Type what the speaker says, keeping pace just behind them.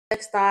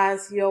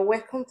Stars, you're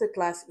welcome to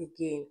class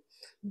again.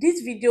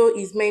 This video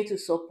is meant to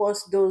support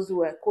those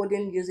who are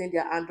coding using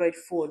their Android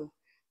phone,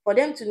 for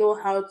them to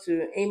know how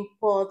to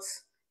import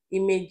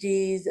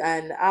images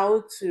and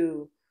how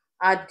to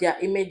add their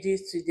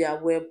images to their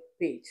web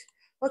page.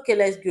 Okay,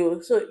 let's go.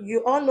 So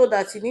you all know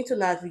that you need to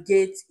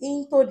navigate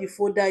into the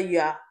folder you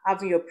are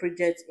having your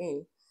project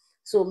in.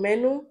 So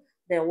menu,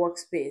 then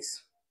workspace.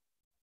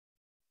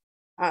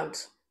 And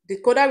the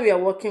folder we are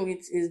working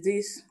with is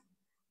this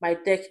my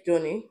tech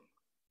journey.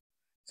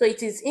 So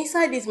it is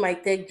inside this my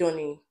tech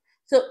journey.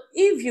 So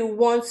if you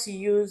want to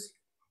use,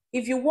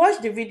 if you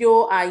watch the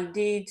video I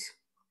did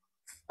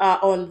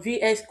on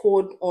VS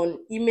Code on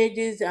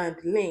images and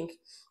link,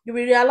 you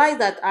will realize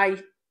that I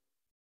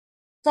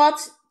taught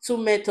two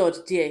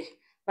methods there.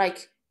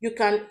 Like you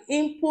can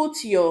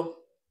input your,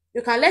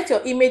 you can let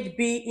your image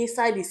be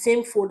inside the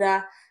same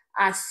folder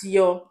as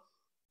your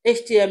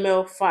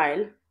HTML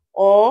file,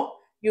 or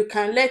you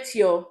can let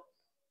your,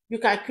 you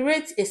can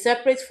create a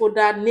separate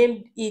folder,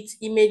 name it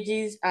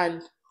images,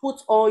 and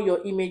put all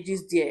your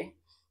images there.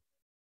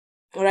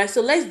 All right,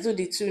 so let's do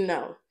the two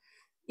now.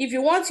 If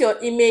you want your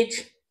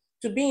image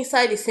to be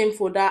inside the same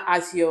folder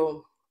as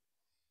your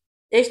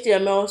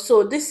HTML,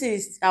 so this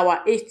is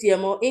our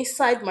HTML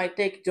inside my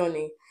tech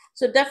journey.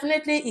 So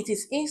definitely it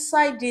is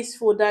inside this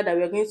folder that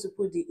we're going to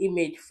put the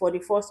image for the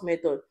first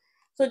method.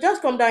 So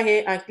just come down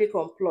here and click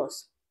on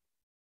plus.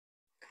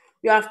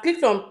 You have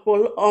clicked on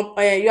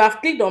you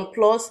have clicked on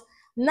plus.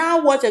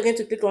 Now what you're going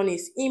to click on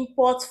is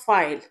import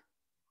file,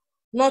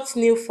 not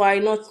new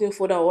file, not new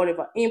folder or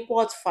whatever.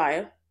 Import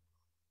file.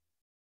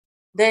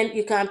 Then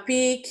you can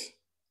pick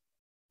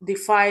the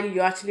file you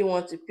actually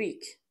want to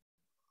pick.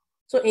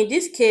 So in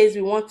this case,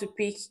 we want to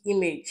pick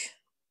image.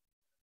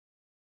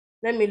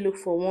 Let me look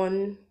for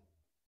one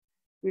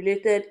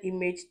related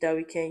image that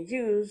we can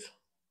use.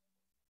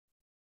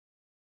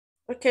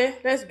 Okay,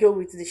 let's go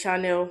with the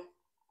channel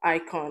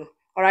icon.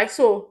 All right,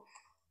 so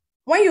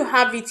when you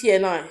have it here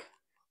now,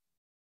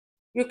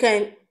 you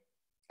can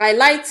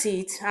highlight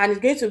it and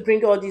it's going to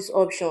bring all these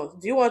options.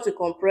 Do you want to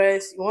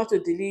compress, you want to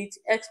delete,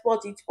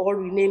 export it, or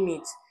rename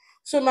it?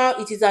 So now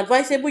it is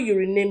advisable you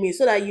rename it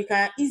so that you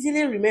can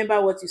easily remember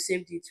what you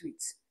saved it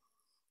with.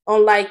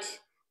 Unlike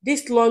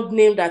this long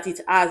name that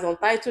it has,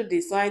 Untitled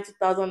Design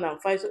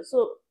 2005.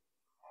 So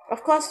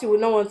of course you will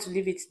not want to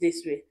leave it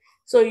this way.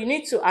 So you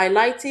need to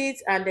highlight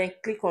it and then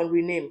click on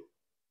rename.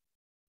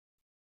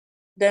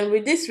 Then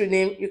with this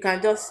rename, you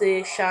can just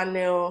say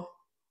channel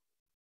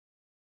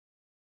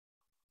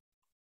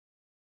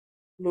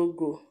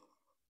logo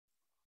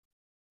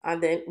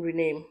and then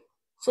rename.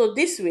 So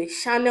this way,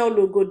 channel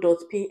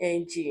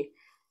logo.png.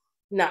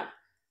 Now,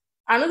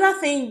 another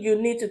thing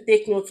you need to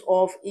take note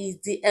of is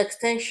the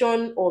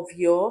extension of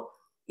your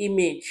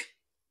image.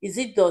 Is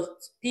it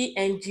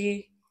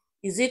 .png?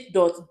 Is it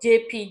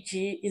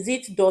 .jpg? Is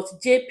it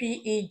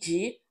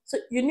 .jpeg? So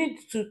you need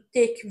to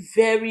take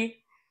very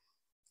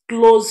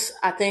close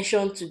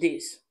attention to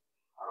this.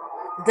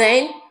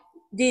 Then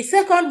the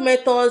second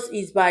method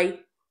is by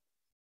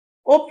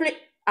opening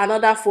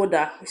another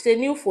folder. It's a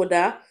new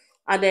folder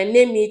and then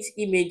name it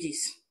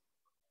images.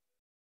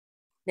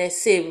 Then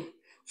save.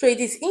 So it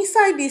is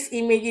inside these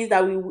images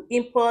that we will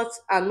import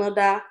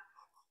another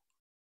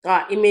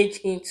image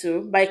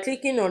into by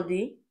clicking on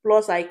the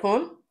plus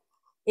icon,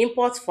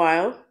 import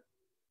file,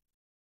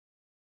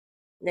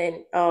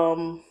 then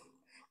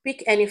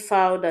pick any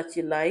file that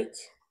you like.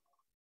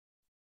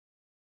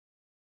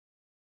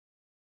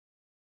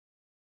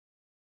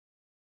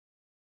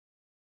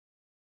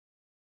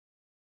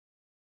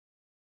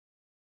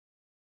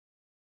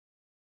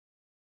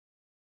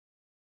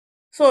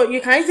 So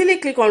you can easily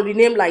click on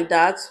rename like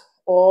that,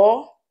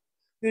 or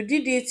you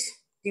did it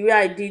the way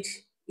I did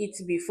it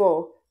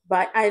before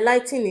by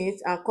highlighting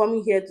it and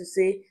coming here to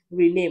say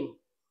rename.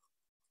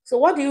 So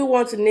what do you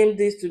want to name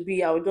this to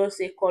be? I will just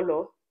say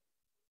color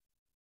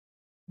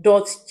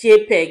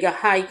 .jpeg.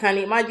 You can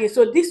imagine.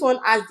 So this one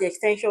has the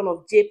extension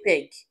of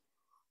JPEG.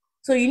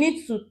 So you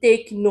need to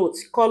take note,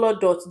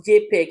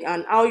 color.jpeg,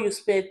 and how you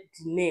spell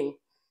the name.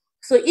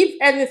 So if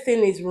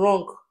anything is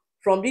wrong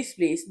from this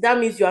place, that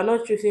means you are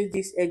not choosing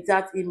this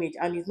exact image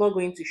and it's not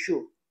going to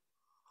show.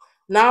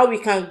 Now we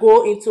can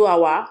go into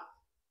our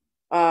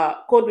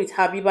code with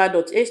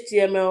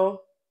habiba.html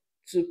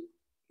to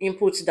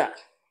input that.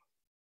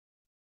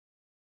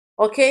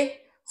 Okay,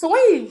 so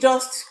when you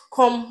just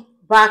come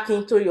back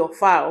into your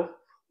file,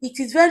 it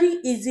is very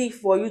easy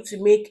for you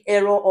to make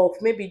error of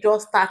maybe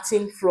just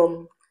starting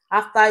from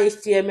after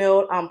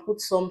HTML and put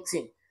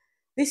something.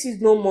 This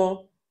is no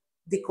more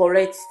the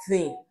correct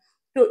thing.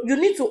 So you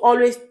need to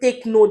always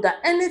take note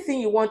that anything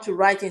you want to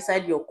write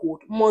inside your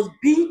code must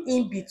be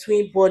in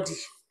between body,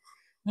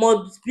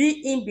 must be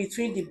in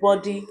between the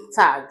body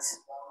tags.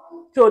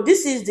 So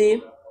this is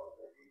the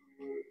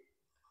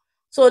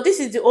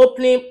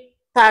opening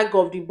tag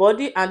of the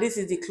body and this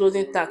is the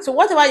closing tag. So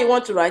whatever you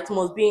want to write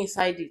must be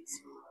inside it.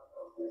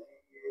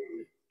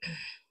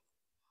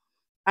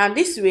 And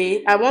this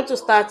way, I want to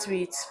start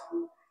with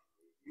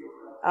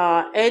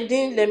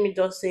heading. Let me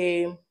just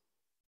say,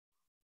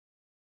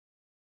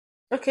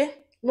 okay,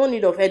 No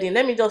need of heading.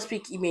 Let me just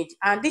pick image.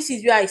 And this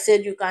is where I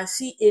said you can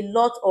see a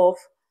lot of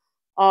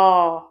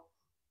uh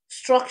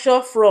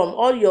structure from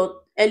all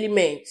your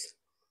elements.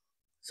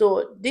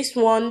 So this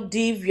one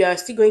div, you are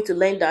still going to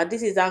learn that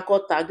this is anchor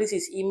tag, this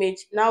is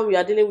image. Now we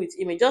are dealing with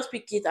image. Just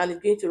pick it and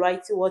it's going to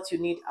write what you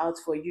need out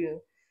for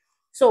you.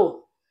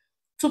 So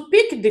to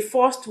pick the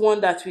first one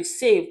that we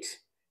saved,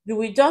 you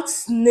will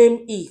just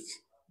name it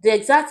the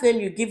exact name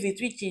you give it,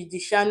 which is the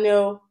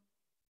channel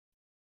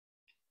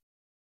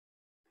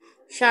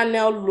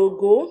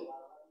logo.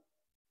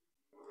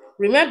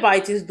 Remember,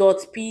 it is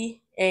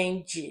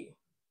 .png,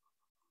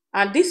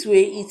 and this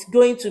way it's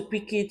going to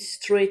pick it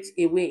straight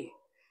away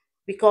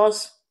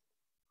because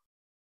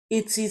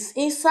it is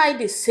inside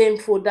the same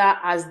folder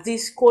as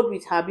this code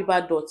with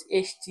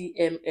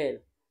habiba.html.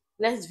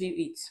 Let's view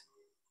it.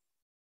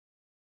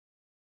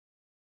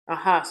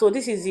 Aha, so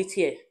this is it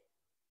here.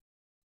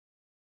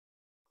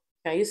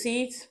 Can you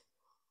see it?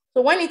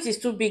 So when it is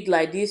too big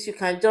like this, you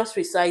can just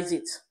resize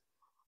it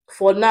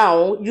for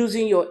now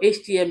using your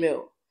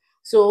HTML.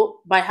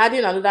 So by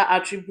adding another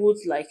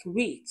attribute like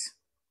width,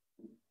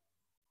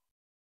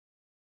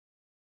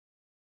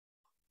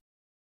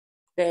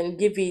 then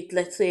give it,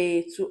 let's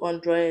say,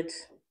 200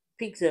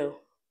 pixel,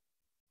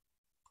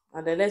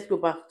 and then let's go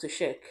back to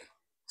check.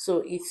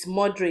 So it's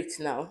moderate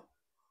now.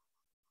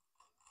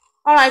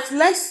 All right,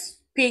 let's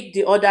pick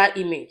the other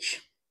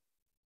image.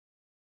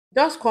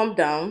 Just come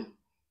down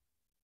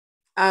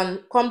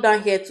and come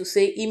down here to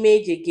say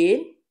image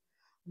again.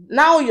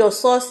 Now your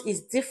source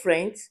is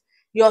different.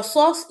 Your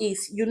source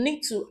is you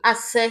need to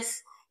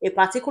access a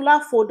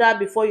particular folder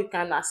before you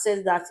can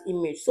access that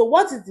image. So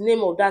what is the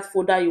name of that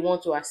folder you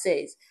want to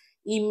access?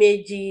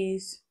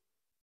 Images,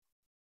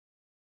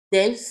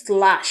 then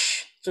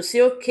slash to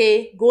say,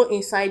 okay, go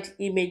inside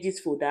images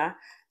folder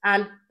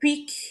and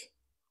pick,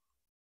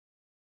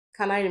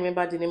 can I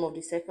remember the name of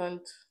the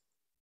second?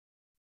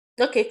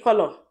 Okay,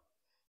 color,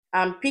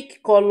 and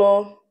pick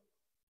color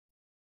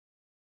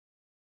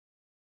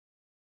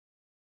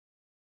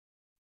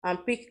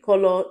and pick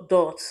color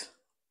dot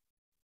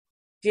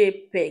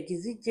JPEG.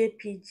 Is it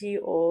JPG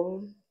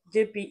or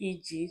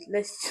JPEG?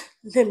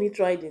 Let me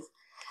try this.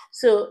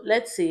 So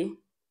let's see.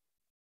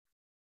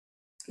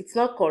 It's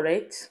not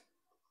correct.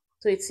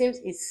 So it seems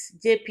it's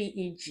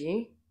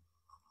JPEG.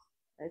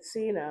 Let's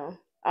see now.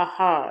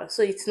 Aha.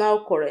 So it's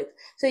now correct.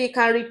 So you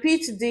can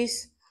repeat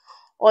this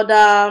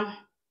other,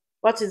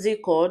 what is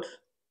it called?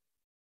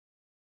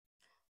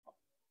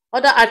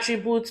 Other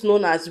attribute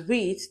known as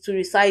width to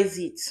resize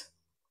it.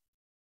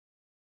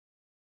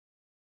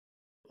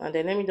 And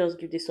then let me just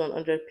give this one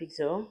 100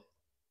 pixel.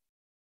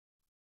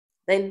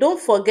 Then don't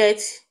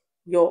forget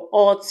your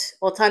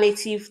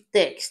alternative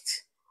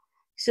text.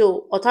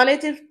 So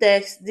alternative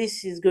text,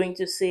 this is going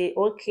to say,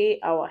 okay,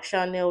 our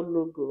channel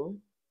logo.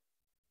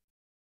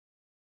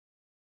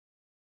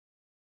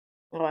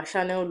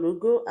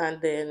 And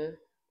then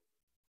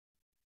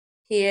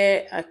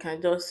here I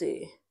can just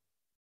say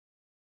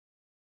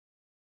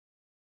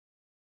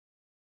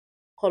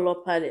color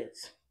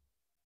palette.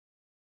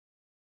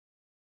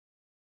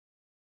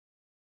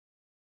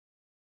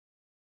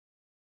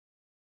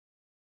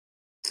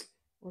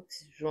 What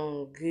is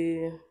wrong?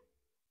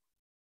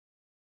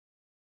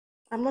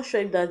 I'm not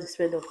sure if that's the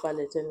spelling of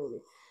palette anyway.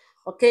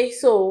 Okay,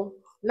 so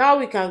now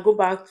we can go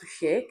back to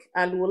check,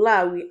 and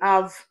voila, we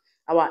have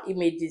our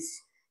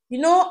images. You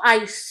know,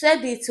 I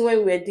said it when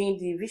we were doing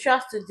the Visual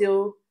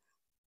Studio,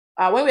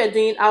 when we were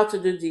doing how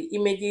to do the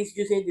images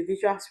using the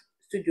Visual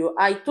Studio.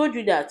 I told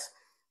you that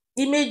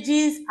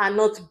images are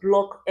not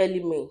block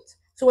elements.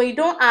 So when you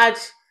don't add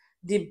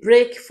the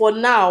break for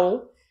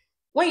now,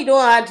 when you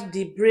don't add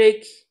the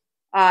break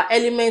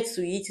element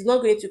to it, it's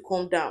not going to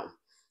come down.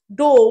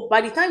 Though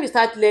by the time you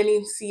start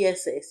learning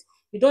CSS,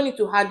 you don't need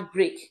to add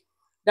break.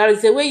 There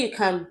is a way you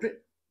can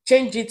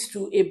change it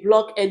to a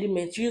block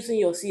element using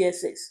your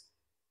CSS.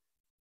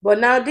 But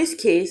now this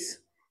case,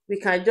 we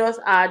can just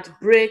add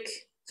break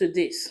to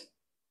this.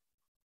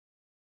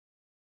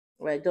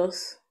 We're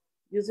just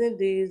using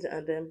this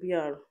and then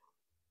BR.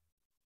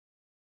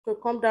 So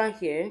come down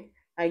here,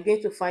 I'm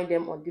going to find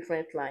them on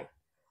different line.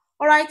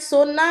 All right,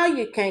 so now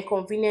you can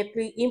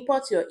conveniently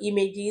import your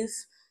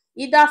images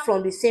either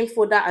from the same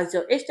folder as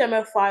your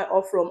HTML file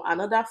or from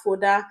another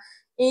folder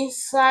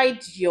inside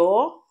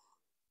your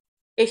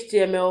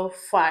HTML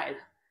file.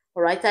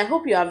 All right, I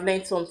hope you have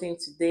learned something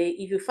today.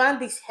 If you found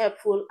this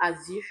helpful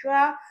as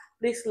usual,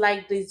 please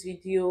like this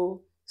video,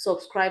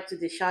 subscribe to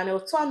the channel,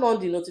 turn on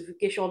the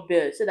notification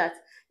bell so that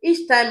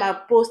each time I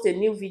post a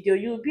new video,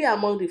 you'll be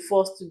among the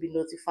first to be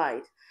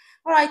notified.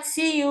 All right,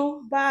 see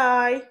you.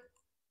 Bye.